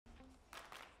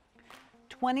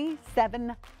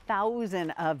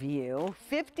27,000 of you,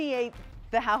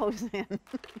 58,000.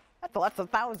 That's lots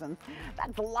of thousands.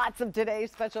 That's lots of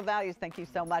today's special values. Thank you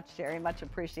so much, Sherry. Much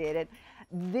appreciated.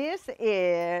 This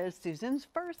is Susan's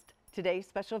first today's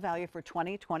special value for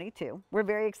 2022. We're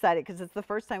very excited because it's the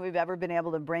first time we've ever been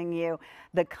able to bring you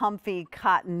the comfy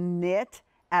cotton knit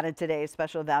at a today's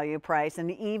special value price, and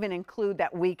even include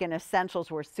that weekend essentials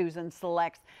where Susan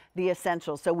selects the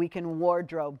essentials so we can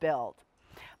wardrobe build.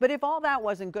 But if all that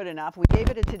wasn't good enough, we gave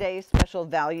it a today's special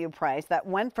value price that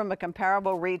went from a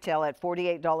comparable retail at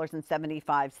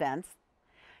 $48.75,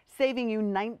 saving you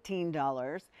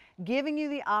 $19, giving you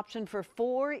the option for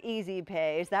 4 easy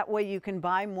pays. That way you can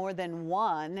buy more than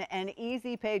one, and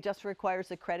easy pay just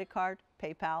requires a credit card,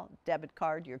 PayPal, debit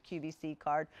card, your QVC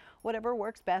card, whatever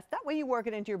works best. That way you work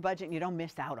it into your budget and you don't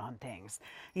miss out on things,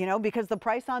 you know, because the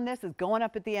price on this is going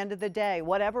up at the end of the day.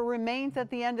 Whatever remains at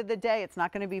the end of the day, it's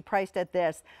not going to be priced at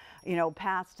this, you know,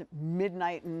 past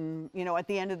midnight and, you know, at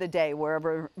the end of the day,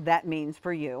 wherever that means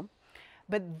for you.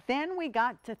 But then we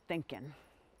got to thinking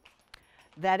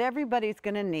that everybody's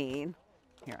going to need,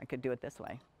 here, I could do it this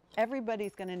way.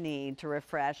 Everybody's going to need to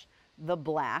refresh the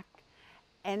black.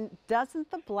 And doesn't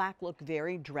the black look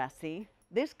very dressy?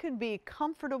 This could be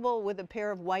comfortable with a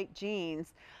pair of white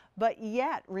jeans, but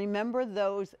yet remember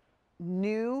those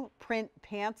new print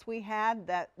pants we had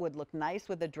that would look nice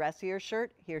with a dressier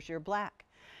shirt? Here's your black.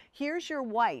 Here's your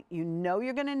white. You know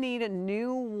you're going to need a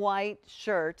new white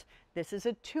shirt. This is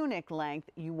a tunic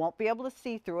length. You won't be able to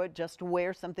see through it. Just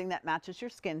wear something that matches your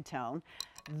skin tone.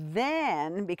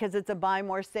 Then, because it's a buy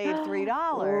more, save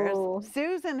 $3,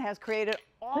 Susan has created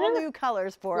all new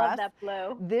colors for us. Love that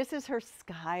blue. This is her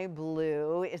sky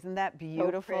blue. Isn't that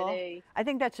beautiful? So pretty. I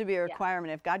think that should be a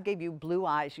requirement. Yeah. If God gave you blue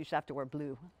eyes, you should have to wear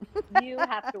blue. You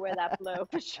have to wear that blue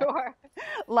for sure.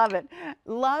 Love it.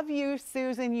 Love you,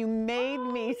 Susan. You made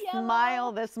me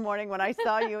smile this morning when I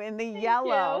saw you in the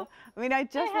yellow. I mean, I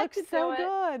just look so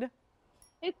good.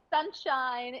 It's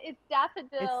sunshine, it's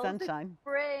daffodils, it's sunshine. It's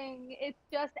spring, it's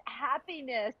just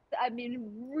happiness. I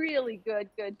mean, really good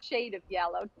shade of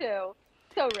yellow too.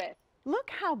 So rich.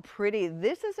 Look how pretty.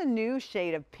 This is a new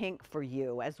shade of pink for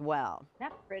you as well.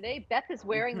 That's pretty. Beth is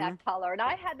wearing that color, and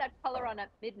I had that color on at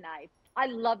midnight. I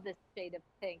love this shade of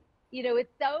pink. You know,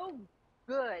 it's so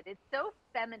good. It's so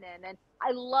feminine, and I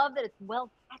love that it's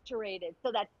well saturated.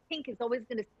 So that pink is always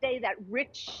going to stay that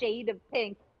rich shade of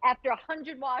pink. After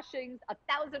 100 washings,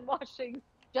 1,000 washings,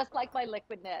 just like my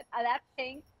liquid knit. That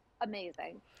pink,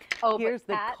 amazing. Oh, here's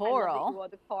the coral. I love that you wore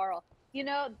the coral. You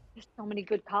know, there's so many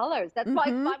good colors. That's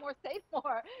why buy more, save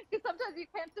more. Because sometimes you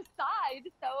can't decide,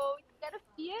 so you get a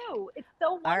few. It's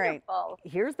so wonderful. All right,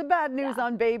 here's the bad news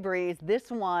on Bay Breeze.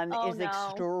 This one is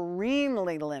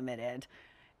extremely limited.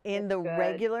 In the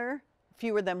regular,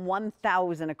 fewer than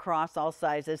 1,000 across all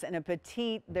sizes. In a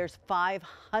petite, there's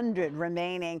 500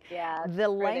 remaining. Yeah, the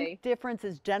length difference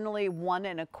is generally 1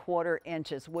 1/4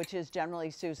 inches, which is generally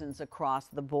Susan's across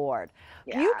the board.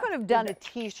 Yeah. You could have done a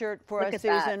t-shirt for us,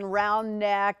 Susan, round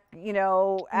neck, you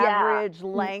know, average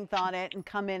length on it, and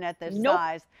come in at this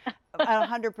size.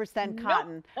 100%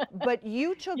 cotton. But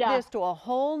you took this to a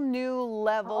whole new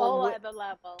level. Whole other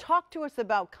level. Talk to us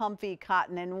about comfy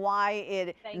cotton and why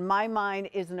it, in my mind,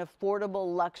 is an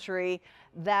affordable luxury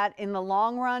that in the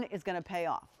long run is going to pay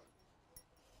off.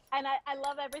 And I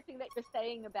love everything that you're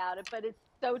saying about it, but it's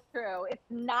so true. It's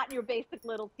not your basic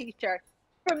little t-shirt.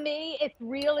 For me, it's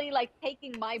really like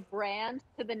taking my brand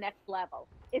to the next level.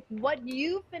 It's what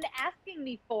you've been asking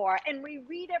me for. And we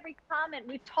read every comment.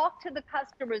 We talk to the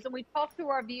customers and we talk to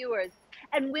our viewers.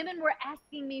 And women were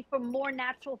asking me for more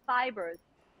natural fibers.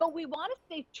 But we want to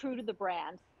stay true to the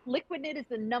brand. Liquid knit is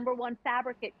the #1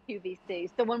 fabric at QVC.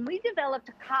 So when we developed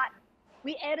a cotton,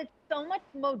 we added so much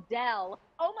modal.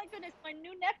 Oh my goodness, my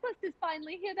new necklace is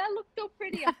finally here. That looks so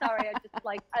pretty. I'm sorry, I just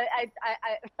like I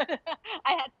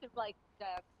had to like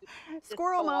just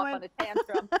squirrel moment on a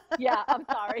tantrum. Yeah, I'm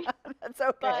sorry. That's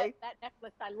okay. But that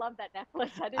necklace, I love that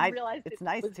necklace. I didn't realize it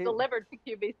nice was too. Delivered to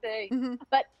QVC.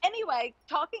 But anyway,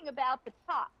 talking about the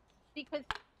top, because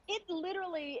it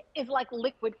literally is like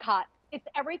liquid cotton. It's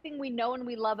everything we know and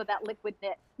we love about liquid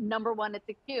knit, #1 at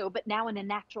the Q, but now in a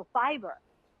natural fiber.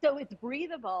 So it's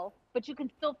breathable, but you can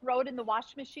still throw it in the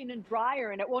wash machine and dryer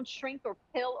and it won't shrink or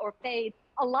pill or fade.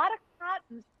 A lot of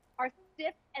cottons are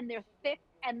stiff and they're thick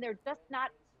and they're just not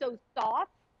so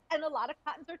soft. And a lot of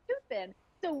cottons are too thin.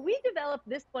 So we developed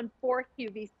this one for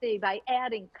QVC by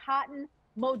adding cotton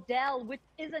modal, which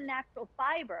is a natural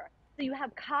fiber. So you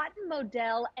have cotton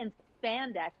modal and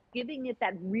spandex, giving it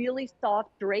that really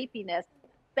soft drapiness.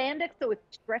 Spandex, so it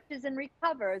stretches and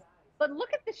recovers. But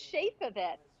look at the shape of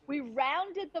it. We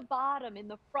rounded the bottom in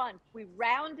the front. We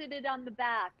rounded it on the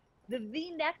back. The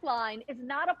V neckline is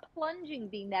not a plunging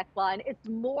V neckline. It's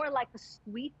more like a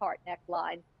sweetheart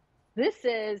neckline. This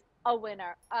is a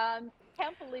winner.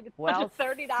 Can't believe it's Well,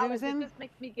 $30. Susan, It just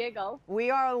makes me giggle.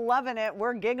 we are loving it.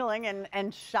 We're giggling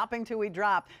and shopping till we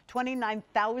drop.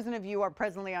 29,000 of you are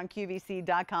presently on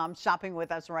QVC.com shopping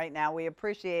with us right now. We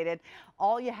appreciate it.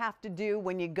 All you have to do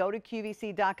when you go to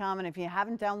QVC.com, and if you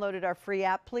haven't downloaded our free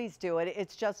app, please do it.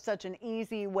 It's just such an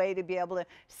easy way to be able to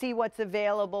see what's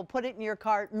available, put it in your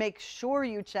cart, make sure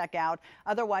you check out.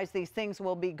 Otherwise, these things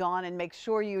will be gone, and make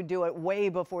sure you do it way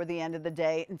before the end of the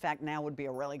day. In fact, now would be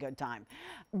a really good time,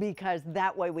 because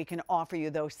that way we can offer you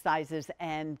those sizes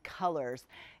and colors.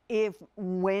 If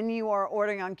when you are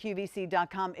ordering on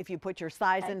QVC.com, if you put your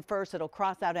size in first, it'll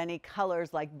cross out any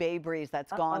colors like Bay Breeze.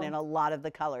 That's gone in a lot of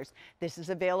the colors. This is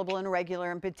available in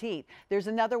regular and petite. There's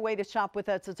another way to shop with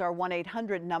us. It's our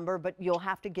 1-800 number, but you'll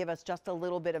have to give us just a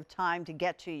little bit of time to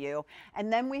get to you.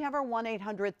 And then we have our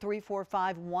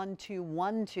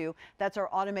 1-800-345-1212. That's our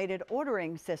automated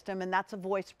ordering system, and that's a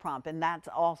voice prompt, and that's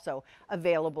also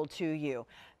available to you.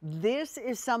 This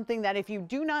is something that if you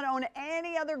do not own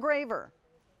any other graver,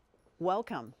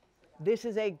 welcome. This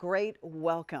is a great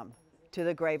welcome to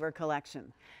the Graver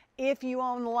collection. If you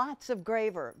own lots of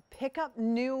Graver, pick up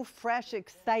new, fresh,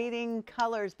 exciting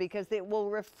colors, because it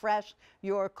will refresh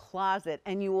your closet,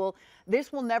 and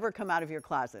this will never come out of your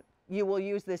closet. You will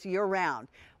use this year round.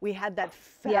 We had that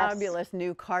fabulous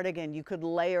new cardigan you could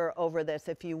layer over this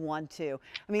if you want to.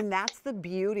 I mean, that's the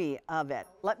beauty of it.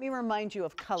 Let me remind you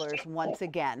of colors once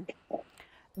again.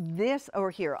 This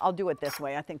over here, I'll do it this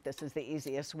way. I think this is the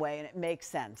easiest way, and it makes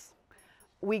sense.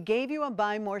 We gave you a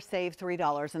buy more, save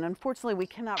 $3, and unfortunately we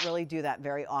cannot really do that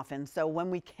very often. So when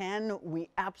we can, we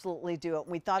absolutely do it.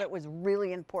 We thought it was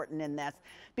really important in this,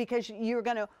 because you're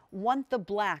going to want the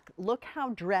black. Look how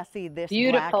dressy this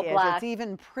black is. It's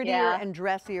even prettier and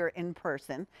dressier in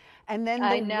person. And then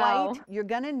the white, you're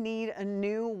going to need a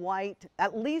new white,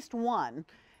 at least one,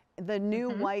 the new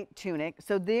white tunic.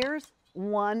 So there's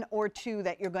one or two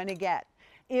that you're going to get.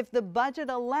 If the budget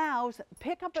allows,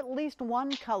 pick up at least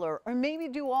one color, or maybe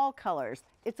do all colors.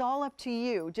 It's all up to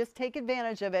you. Just take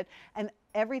advantage of it, and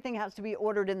everything has to be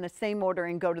ordered in the same order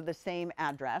and go to the same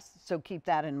address, so keep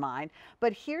that in mind.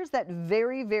 But here's that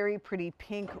very, very pretty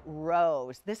pink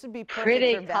rose. This would be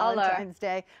perfect for Valentine's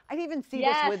Day. I'd even see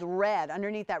this with red.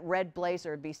 Underneath that red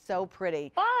blazer, it'd be so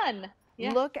pretty. Fun.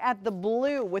 Yeah. Look at the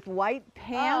blue with white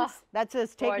pants. That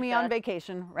says, take me on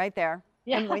vacation, right there.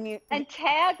 Yeah. And when you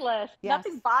tagless,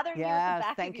 nothing bothering you at the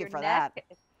back thank of you your for neck. that.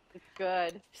 It's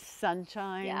good.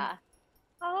 Sunshine. Yeah.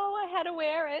 Oh, I had to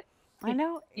wear it. I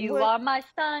know. You are my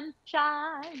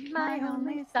sunshine, my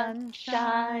only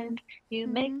sunshine. You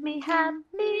make me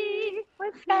happy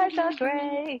when skies are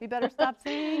gray. You better stop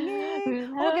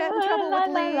singing. We'll get in trouble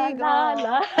with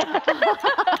legal.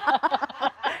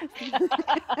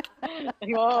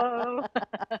 Whoa.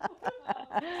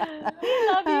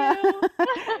 Love you.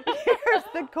 Here's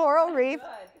the coral reef.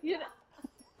 You know,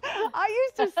 I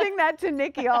used to sing that to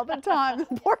Nikki all the time.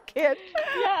 Poor kid.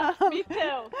 Yeah, me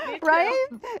too. Me too. Right?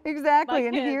 Exactly.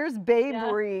 And kid. here's Bay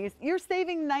Breeze. You're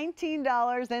saving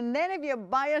 $19, and then if you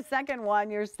buy a second one,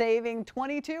 you're saving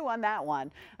 $22 on that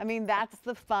one. I mean, that's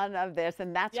the fun of this,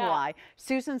 and that's why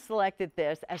Susan selected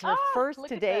this as her first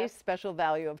today's special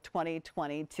value of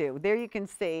 2022. There you can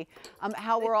see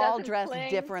how we're all dressed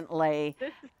differently.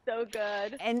 This is so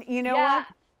good. And you know what?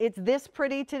 It's this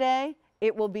pretty today.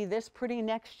 It will be this pretty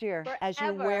next year as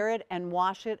you wear it and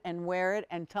wash it and wear it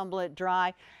and tumble it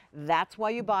dry. That's why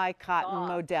you buy cotton,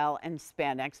 modal, and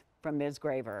spandex from Ms.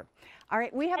 Graver. All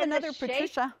right, we have another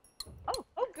Patricia. Oh,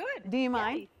 good. Do you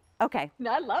mind? Okay.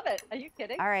 No, I love it. Are you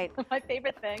kidding? All right. My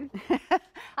favorite thing.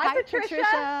 Hi,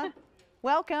 Patricia.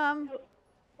 Welcome.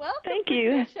 Welcome, Thank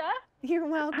you. Patricia. You're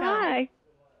welcome. Hi.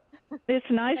 It's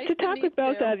nice to talk with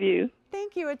both of you.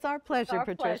 Thank you. It's our pleasure,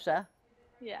 Patricia.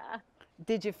 Yeah.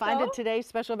 Did you find it today's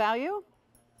special value?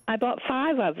 I bought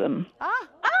 5 of them. Oh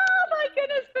my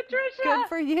goodness, Patricia. Good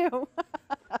for you.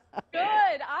 Good.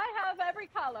 I have every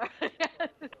color.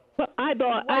 Well, I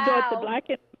bought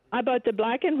the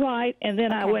black and white, and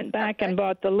then I went back and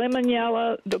bought the lemon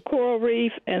yellow, the coral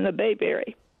reef, and the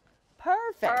bayberry.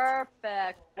 Perfect.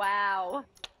 Perfect. Wow.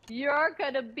 You're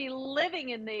going to be living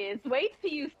in these. Wait till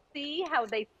you see how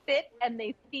they fit and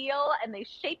they feel and they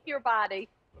shape your body.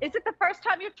 Is it the first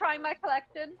time you're trying my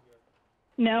collection?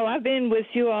 No, I've been with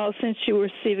you all since you were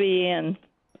CVN.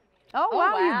 Oh,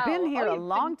 wow. You've been here a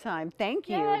long time. Thank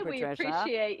you, Patricia. We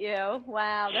appreciate you.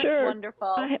 Wow, that's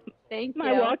wonderful. Thank you.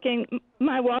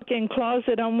 My walk-in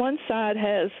closet on one side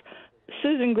has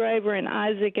Susan Graver and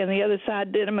Isaac, and the other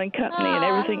side Denham and Company and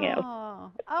everything else.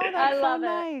 Oh, that's so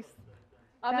nice.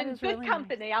 I'm in good really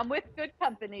company. Nice. I'm with good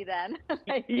company then.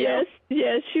 Thank yes, you.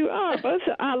 yes, you are. Both.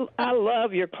 I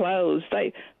love your clothes.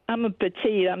 I'm a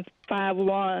petite. I'm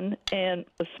 5'1" and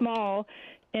a small,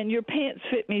 and your pants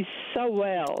fit me so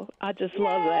well. I just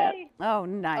love that. Oh,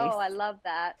 nice. Oh, I love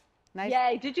that. Nice.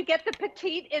 Yay. Did you get the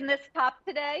petite in this top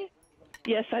today?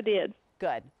 Yes, I did.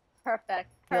 Good.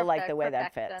 Perfect. You'll like the way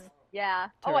perfection. that fits. Yeah.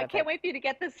 Terrific. Oh, I can't wait for you to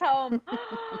get this home.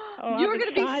 Oh, You're I'm going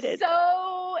to be excited.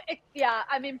 so,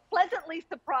 pleasantly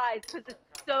surprised because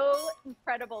it's so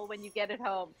incredible when you get it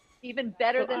home. Even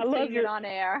better than seeing it on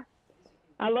air.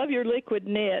 I love your liquid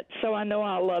knit, so I know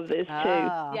I'll love this too.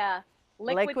 Yeah.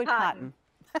 Liquid cotton.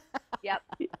 Yep.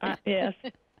 Yes.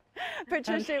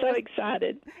 Patricia, I'm so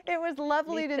excited. It was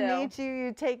lovely to meet you.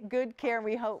 You take good care.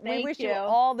 We wish you you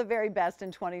all the very best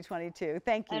in 2022.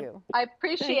 Thank you. And I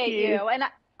appreciate you. And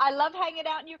I love hanging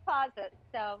out in your closet.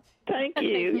 So thank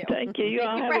you. Thank you.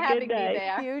 Thank you for having me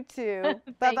there. You too.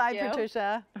 Bye-bye,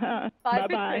 Patricia. Bye,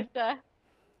 Patricia.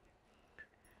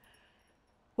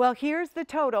 Well, here's the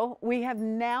total. We have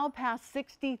now passed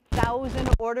 60,000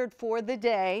 ordered for the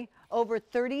day, over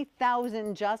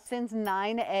 30,000 just since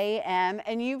 9 a.m.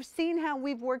 And you've seen how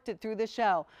we've worked it through the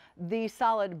show. The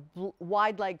solid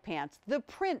wide leg pants, the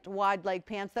print wide leg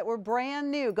pants that were brand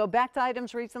new. Go back to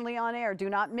items recently on air. Do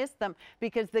not miss them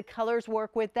because the colors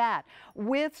work with that.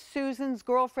 With Susan's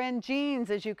girlfriend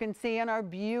jeans, as you can see in our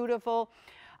beautiful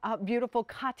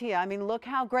Katya. I mean, look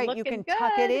how great. You can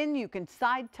tuck it in, you can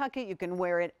side tuck it, you can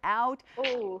wear it out.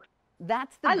 Oh,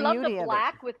 that's the beauty of it. I love the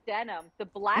black with denim. The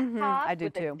black top I do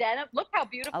with too. the denim. Look how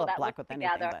beautiful that looks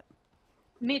together. Anything,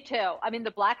 Me too. I mean,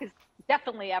 the black is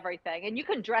definitely everything. And you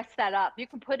can dress that up. You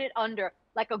can put it under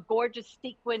like a gorgeous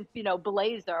sequin,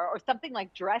 blazer or something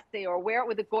like dressy, or wear it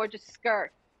with a gorgeous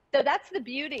skirt. So that's the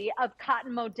beauty of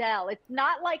cotton modal. It's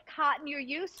not like cotton you're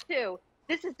used to.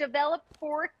 This is developed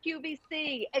for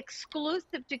QVC,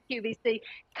 exclusive to QVC,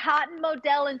 cotton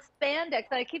modal and spandex.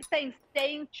 And I keep saying,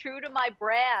 staying true to my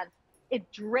brand. It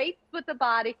drapes with the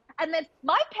body. And then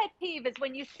my pet peeve is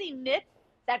when you see knits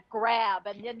that grab,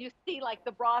 and then you see like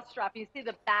the bra strap, you see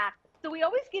the back. So we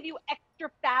always give you extra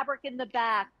fabric in the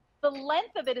back. The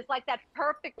length of it is like that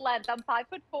perfect length. I'm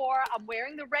 5'4". I'm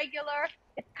wearing the regular.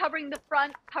 It's covering the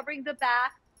front, covering the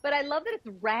back. But I love that it's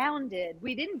rounded.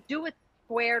 We didn't do it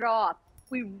squared off.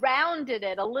 We rounded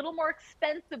it, a little more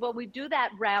expensive when we do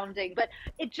that rounding, but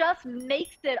it just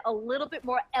makes it a little bit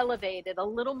more elevated, a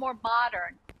little more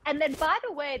modern. And then, by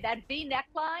the way, that V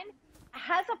neckline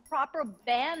has a proper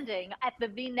banding at the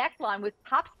V neckline with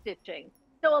top stitching.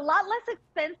 So a lot less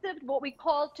expensive, what we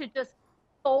call to just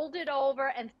fold it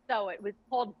over and sew it. It was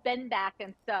called bend back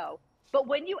and sew. But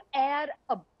when you add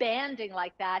a banding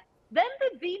like that, then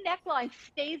the V neckline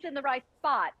stays in the right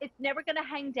spot. It's never going to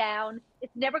hang down.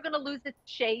 It's never going to lose its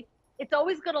shape. It's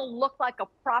always going to look like a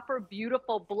proper,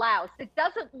 beautiful blouse. It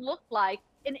doesn't look like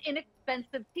an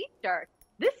inexpensive t-shirt.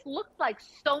 This looks like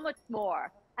so much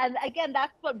more. And again,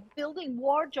 that's what building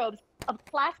wardrobes of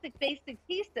classic basic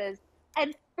pieces.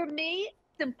 And for me,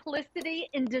 simplicity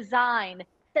in design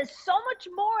says so much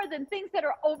more than things that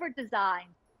are over-designed.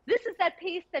 This is that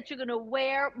piece that you're going to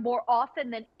wear more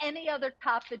often than any other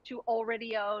top that you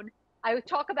already own. I would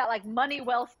talk about like money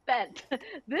well spent.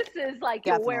 This is like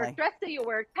you wear it dressy, you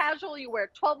wear it casual, you wear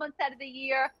it 12 months out of the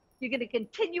year. You're going to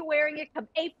continue wearing it come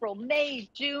April, May,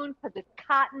 June, because it's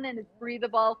cotton and it's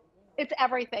breathable. It's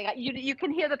everything. You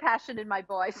can hear the passion in my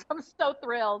voice. I'm so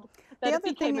thrilled that it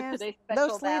became a today's special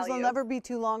those sleeves will never be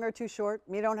too long or too short.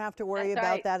 You don't have to worry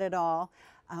about that at all.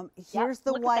 Here's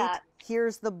the white.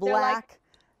 Here's the black.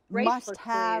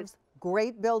 Must-haves,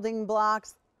 great building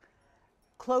blocks.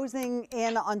 Closing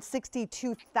in on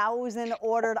 62,000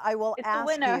 ordered. I will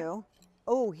ask you.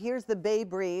 Oh, here's the Bay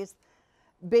Breeze.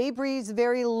 Bay Breeze,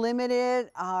 very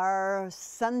limited. Our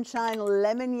Sunshine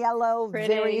Lemon Yellow,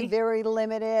 very, very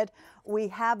limited. We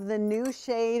have the new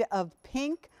shade of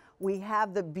pink. We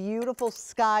have the beautiful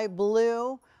sky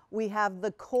blue. We have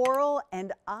the coral,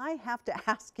 and I have to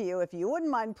ask you, if you wouldn't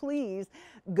mind, please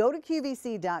go to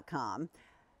QVC.com.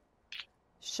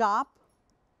 Shop,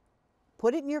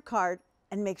 put it in your cart,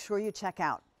 and make sure you check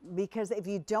out. Because if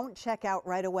you don't check out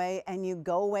right away and you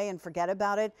go away and forget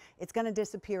about it, it's going to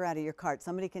disappear out of your cart.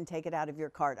 Somebody can take it out of your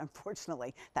cart,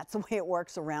 unfortunately. That's the way it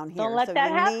works around here. Don't let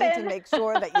that happen. So you need to make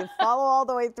sure that you follow all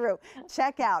the way through.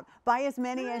 Check out. Buy as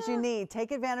many as you need.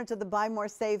 Take advantage of the Buy More,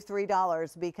 Save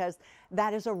 $3 because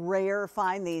that is a rare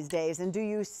find these days. And do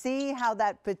you see how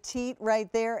that petite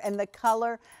right there and the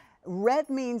color? Red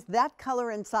means that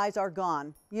color and size are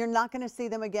gone. You're not going to see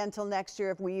them again till next year,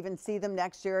 if we even see them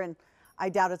next year. And I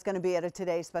doubt it's going to be at a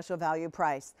today's special value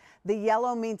price. The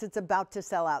yellow means it's about to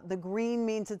sell out. The green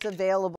means it's available.